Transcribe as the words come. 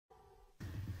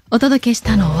お届けし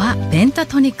たのはペンタ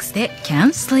トニックスで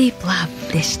Can't Sleep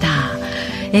Love でした。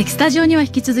スタジオには引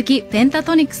き続きペンタ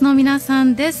トニックスの皆さ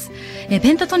んです。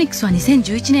ペンタトニックスは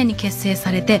2011年に結成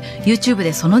されて YouTube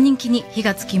でその人気に火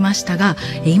がつきましたが、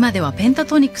今ではペンタ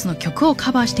トニックスの曲を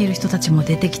カバーしている人たちも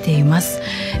出てきています。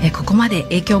ここまで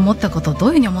影響を持ったことをどう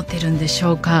いうふうに思っているんでし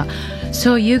ょうか。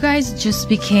So you guys just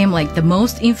became like the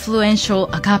most influential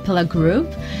a cappella group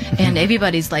and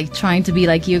everybody's like trying to be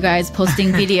like you guys,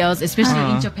 posting videos,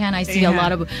 especially in Japan. I see a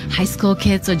lot of high school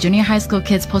kids or junior high school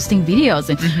kids posting videos.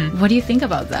 And what do you think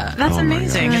about that? That's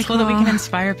amazing. It's cool that we can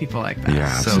inspire people like that. Yeah,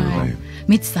 absolutely.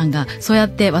 ミッチさんがそうやっ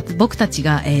て僕たち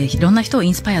が、いろんな人をイ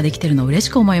ンスパイアできてるのを嬉し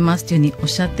く思いますというふうにおっ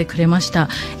しゃってくれました。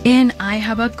And I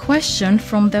have a question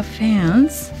from the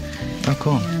fans. Oh,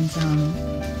 cool. And,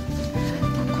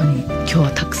 ここに今日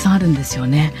はたくさんあるんですよ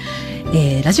ね。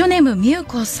ラジオネームみゆ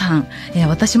こさん、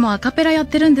私もアカペラやっ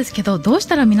てるんですけど、どうし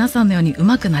たら皆さんのように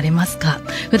上手くなれますか？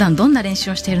普段どんな練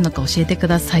習をしているのか教えてく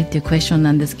ださいっていうクエスチョン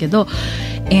なんですけど、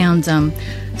and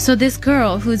so this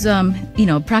girl who's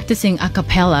practicing a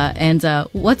cappella and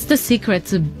what's the secret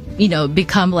to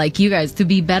become like you guys to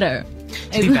be better?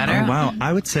 To be better? Oh, wow.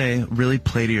 I would say really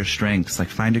play to your strengths. Like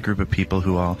find a group of people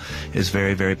who all is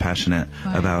very, very passionate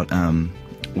about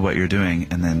what you're doing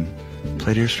and then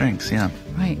play to your strengths, yeah.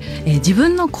 Right. 自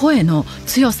分の声の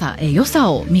強さ、良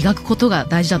さを磨くことが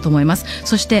大事だと思います。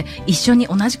そして一緒に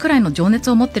同じくらいの情熱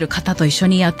を持っている方と一緒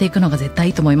にやっていくのが絶対い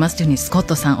いと思いますというふうにスコッ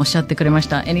トさんおっしゃってくれまし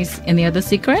た。Any other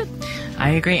secret?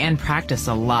 I agree and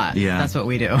practice a lot. Yeah. That's what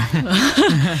we do.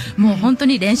 もう本当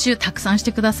に練習たくさんし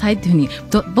てくださいっていうふうに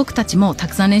僕たちもた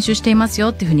くさん練習していますよ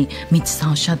っていうふうにミッチさん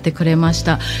おっしゃってくれまし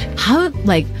た。How,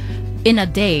 like, in a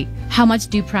day, how much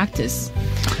do you practice?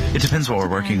 It depends what we're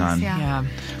working on. Yeah.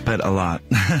 But a lot.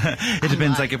 It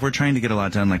depends. Like if we're trying to get a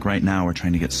lot done, like right now we're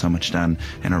trying to get so much done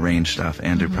and arrange stuff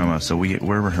and do promo. So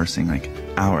we're rehearsing like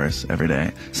hours every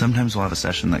day. Sometimes we'll have a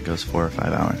session that goes 4 or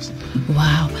 5 hours.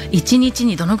 Wow. 1日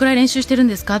にどのくらい練習してるん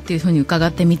ですかっていうふうに伺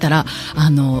ってみたら、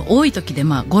多い時で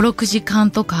5、6時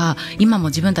間とか、今も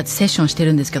自分たちセッションして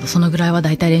るんですけど、そのぐらいは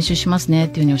だいたい練習しますねっ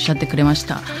ていうふうにおっしゃってくれまし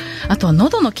た。あとは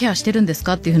喉のケアしてるんです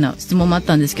かっていうふうな質問もあっ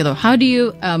たんですけど、How do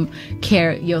you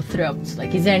care your throat?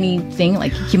 Like, is there anything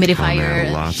like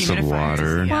humidifier? Lots of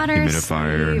water,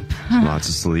 humidifier, lots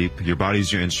of sleep. Your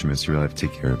body's your instruments. You really have to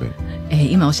take care of it.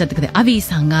 今おっしゃってくれアビー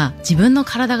さんが自分の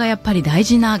体がやっぱり大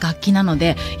事な楽器なの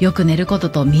で、よく寝ること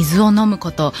と水を飲む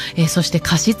こと、そして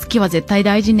加湿器は絶対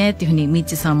大事ねっていうふうにミッ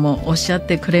チさんもおっしゃっ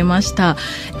てくれました。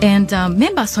And、メ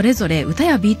ンバーそれぞれ歌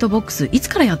やビートボックスいつ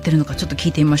からやってるのかちょっと聞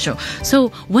いてみましょう。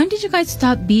So when did you guys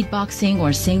start beatboxing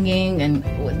or singing, and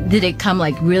did it come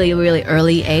like really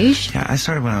early age? Yeah, I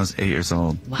started when I was 8 years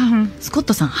old. Wow. スコッ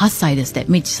トさん8歳ですって、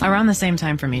ミッチさん。Around the same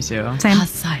time for me too. 8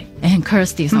歳。and カー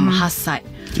スティさんも8歳。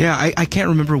Yeah, I can't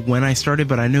remember when I started,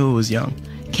 but I knew it was young.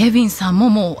 ケビンさんも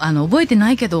もう覚えてな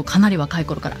いけどかなり若い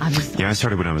頃からアビさん。Yeah, I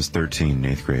started when I was 13,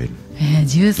 8th grade.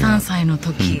 13歳の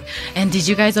時。And did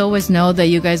you guys always know that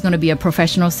you guys going to be a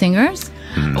professional singers?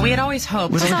 We had always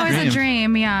hoped. It was always a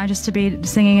dream, yeah, just to be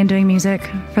singing and doing music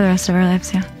for the rest of our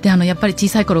lives, yeah. でやっぱり小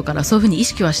さい頃からそういうふうに意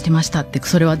識はしてましたって、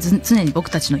それは常に僕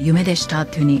たちの夢でしたっ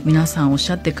ていうふうに皆さんおっし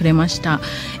ゃってくれました。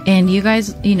And you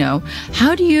guys,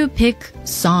 how do you pick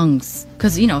songs?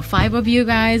 Because, 5 of you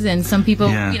guys and some people,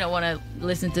 want to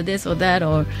listen to this or that,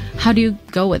 or how do you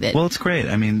go with it? Well, it's great.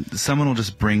 I mean, someone will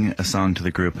just bring a song to the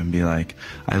group and be like,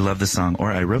 I love this song,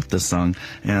 or I wrote this song,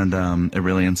 and it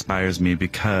really inspires me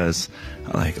because,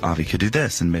 like, Avi could do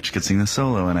this, and Mitch could sing the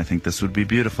solo, and I think this would be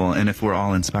beautiful. And if we're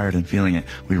all inspired and feeling it,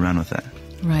 we run with it.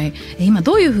 Right. 今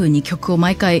どういうふうに曲を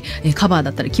毎回カバーだ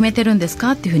ったり決めてるんです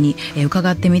かっていうふうに伺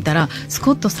ってみたら、ス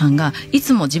コットさんがい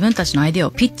つも自分たちのアイデア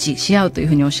をピッチし合うという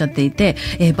ふうにおっしゃっていて、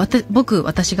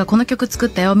私がこの曲作っ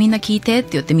たよ、みんな聴いてっ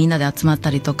て言ってみんなで集まっ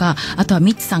たりとか、あとは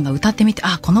ミッチさんが歌ってみて、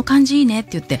この感じいいねって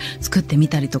言って作ってみ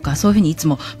たりとか、そういうふうにいつ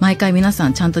も毎回皆さ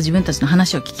んちゃんと自分たちの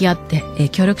話を聞き合って、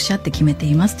協力し合って決めて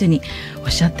いますというふうにお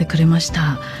っしゃってくれまし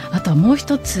た。あとはもう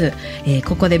一つ、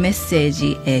ここでメッセー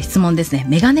ジ、質問ですね。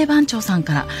メガネ番長さん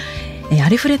から、あ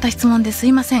りふれた質問です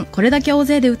いません。これだけ大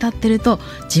勢で歌ってると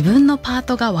自分のパー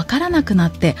トがわからなくな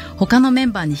って他のメ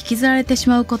ンバーに引きずられてし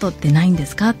まうことってないんで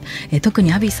すか？特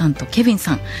にアビーさんとケビン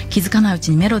さん、気づかないう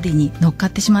ちにメロディーに乗っかっ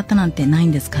てしまったなんてない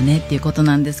んですかねっていうこと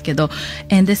なんですけど。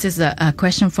And this is a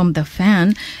question from the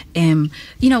fan.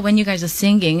 When you guys are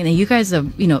singing, and you guys are,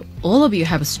 all of you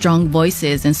have strong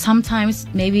voices, and sometimes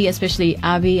maybe especially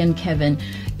Abby and Kevin,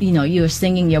 you're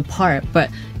singing your part, but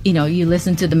you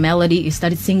listen to the melody, you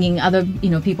started singing other,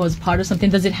 people's part or something.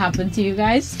 Does it happen to you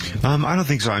guys? I don't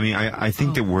think so. I mean, I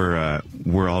think that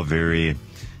we're all very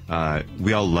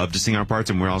we all love to sing our parts,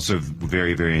 and we're also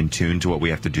very, very in tune to what we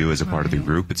have to do as a part of the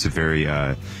group. It's a very,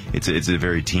 it's a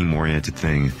very team-oriented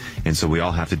thing, and so we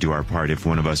all have to do our part. If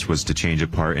one of us was to change a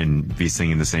part and be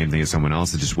singing the same thing as someone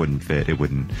else, it just wouldn't fit. It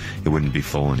wouldn't be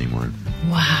full anymore.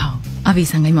 Wow. アビー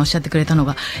さんが今おっしゃってくれたの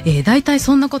が、大体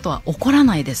そんなことは起こら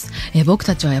ないです。僕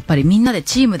たちはやっぱりみんなで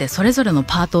チームでそれぞれの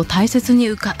パートを大切に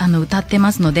歌って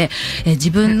ますので、自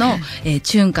分の、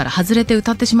チューンから外れて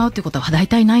歌ってしまうということは大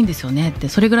体ないんですよねって、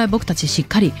それぐらい僕たちしっ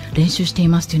かり練習してい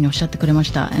ますというふうにおっしゃってくれま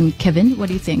した。And Kevin,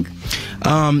 what do you think?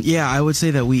 Yeah, I would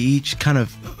say that we each kind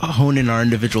of hone in our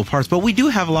individual parts, but we do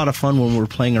have a lot of fun when we're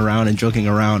playing around and joking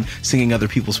around, singing other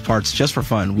people's parts just for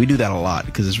fun. We do that a lot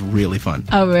because it's really fun.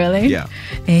 Oh, really? Yeah.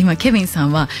 今ケビンさ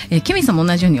んは、ケビンさんも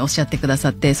同じようにおっしゃってくださ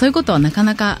って、そういうことはなか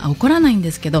なか起こらないん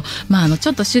ですけど、まあち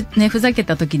ょっとふざけ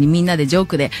た時にみんなでジョー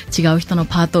クで違う人の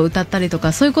パートを歌ったりと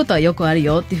か、そういうことはよくある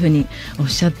よっていうふうにおっ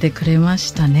しゃってくれま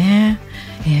したね。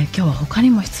今日は他に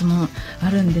も質問あ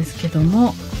るんですけど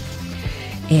も、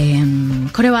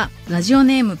これはラジオ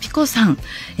ネームピコさん、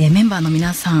メンバーの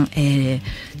皆さん、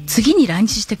次に来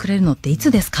日してくれるのってい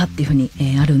つですかっていうふうに、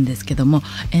あるんですけども、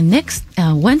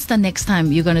when's the next time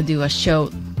you're gonna do a show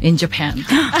in Japan?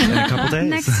 In a couple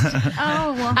days.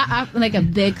 Like a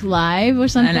big live or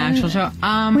something? An actual show?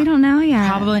 We don't know yet.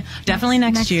 Probably, definitely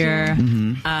next year. Later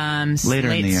in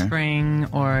late the year. spring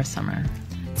or summer.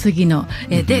 次の、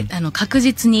で、確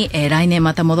実に、来年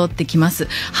また戻ってきます。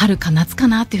春か夏か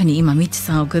なっていうふうに今、ミッチ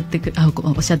さんお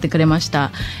っしゃってくれまし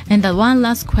た。And the one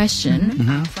last question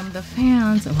from the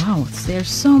fans. Wow, there's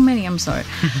so many. I'm sorry.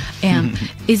 And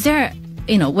is there,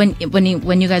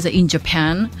 when you guys are in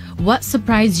Japan, what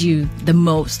surprised you the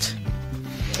most?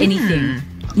 Anything?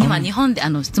 今、日本で、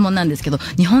質問なんですけど、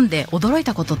日本で驚い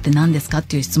たことって何ですかっ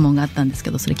ていう質問があったんですけ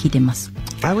ど、それ聞いてみます。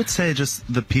I would say just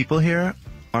the people here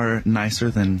are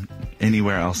nicer than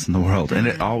anywhere else in the world. And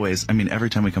it always, I mean, every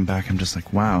time we come back, I'm just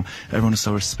like, wow, everyone is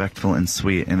so respectful and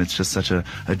sweet. And it's just such a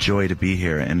joy to be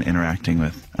here and interacting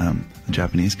with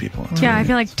Japanese people. Yeah, I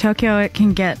feel like Tokyo, it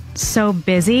can get so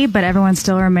busy, but everyone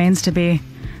still remains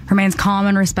calm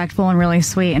and respectful and really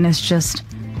sweet. And it's just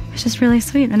really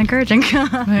sweet and encouraging.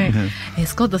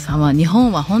 スコットさんは日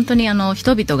本は本当に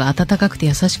人々が温かくて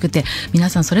優しくて皆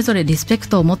さんそれぞれリスペク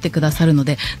トを持ってくださるの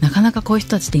でなかなかこういう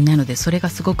人たちっていないのでそれが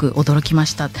すごく驚きま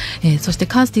した。そして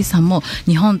カースティさんも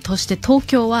日本として東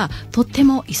京はとって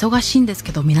も忙しいんです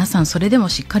けど皆さんそれでも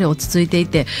しっかり落ち着いてい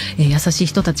て、優しい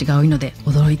人たちが多いので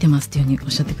驚いてますというふうにおっ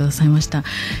しゃってくださいました。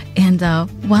And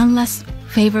one last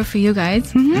favor for you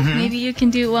guys. Maybe you can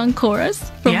do one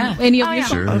chorus from any of your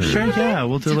songs. Oh, sure, yeah.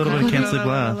 We'll do a little bit of Can't Sleep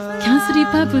Love. Can't Sleep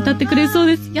Love 歌ってくれそう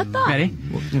です。やったー Ready?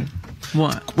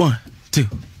 One, 2,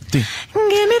 3.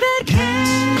 Give me that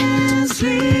can't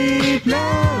sleep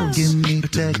love. Give me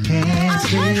that can't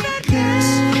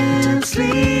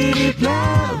sleep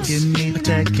love. Give me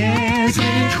that can't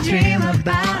sleep. Dream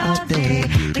about day.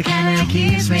 The kind that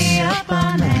keeps me up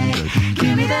all night.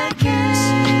 Give me that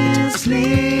can't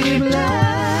sleep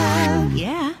love.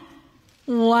 yeah.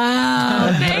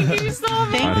 Wow, thank you so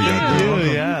much. Thank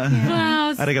you, yeah.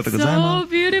 Wow, ありがとうございます。 so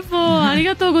beautiful. あり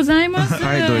がとうございます。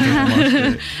はい、どういたしまし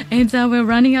て。And we're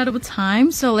running out of time,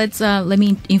 so let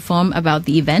me inform about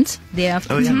the event day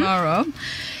after tomorrow.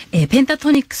 ペンタ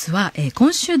トニックスは、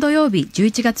今週土曜日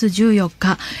11月14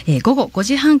日、午後5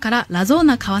時半からラゾー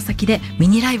ナ川崎でミ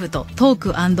ニライブとトー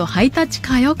ク&ハイタッチ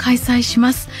会を開催し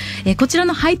ます。こちら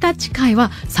のハイタッチ会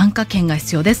は参加券が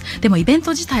必要です。でもイベン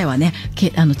ト自体はね、チ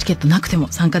ケットなくても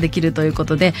参加できるというこ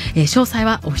とで、詳細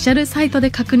はオフィシャルサイトで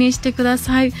確認してくだ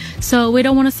さい。So we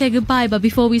don't want to say goodbye, but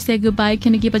before we say goodbye,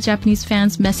 can you give a Japanese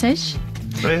fans message?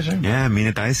 Yeah,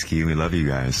 Mina Daisuki, we love you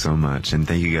guys so much. And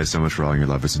thank you guys so much for all your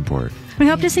love and support. We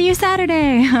hope to see you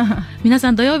Saturday. 皆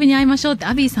さん土曜日に会いましょうって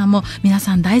アビーさんも皆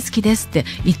さん大好きですって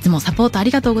いつもサポートあり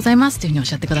がとうございますっていうふうにおっ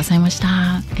しゃってくださいました。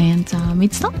And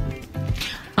Mitsu-san?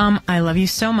 I love you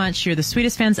so much. You're the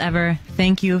sweetest fans ever.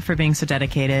 Thank you for being so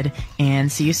dedicated.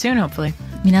 And see you soon, hopefully.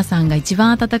 皆さんが一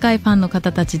番温かいファンの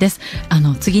方たちです。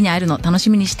次に会えるの楽し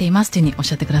みにしていますというふうにおっ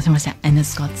しゃってくださいました。And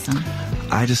Scott-san?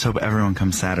 I just hope everyone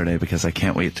comes Saturday because I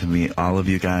can't wait to meet all of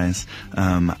you guys.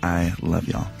 I love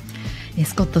y'all.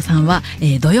 スコットさんは、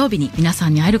土曜日に皆さ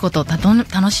んに会えることを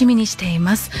楽しみにしてい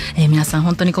ます。皆さん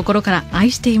本当に心から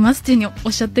愛していますというふうにお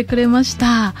っしゃってくれまし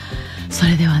た。そ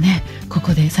れではね、こ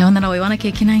こでさよならを言わなきゃ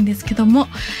いけないんですけども、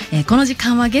この時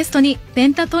間はゲストにペ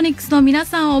ンタトニックスの皆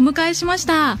さんをお迎えしまし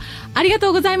た。ありがと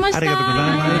うございました。ありがとうござ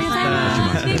いま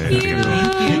した。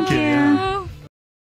Thank you.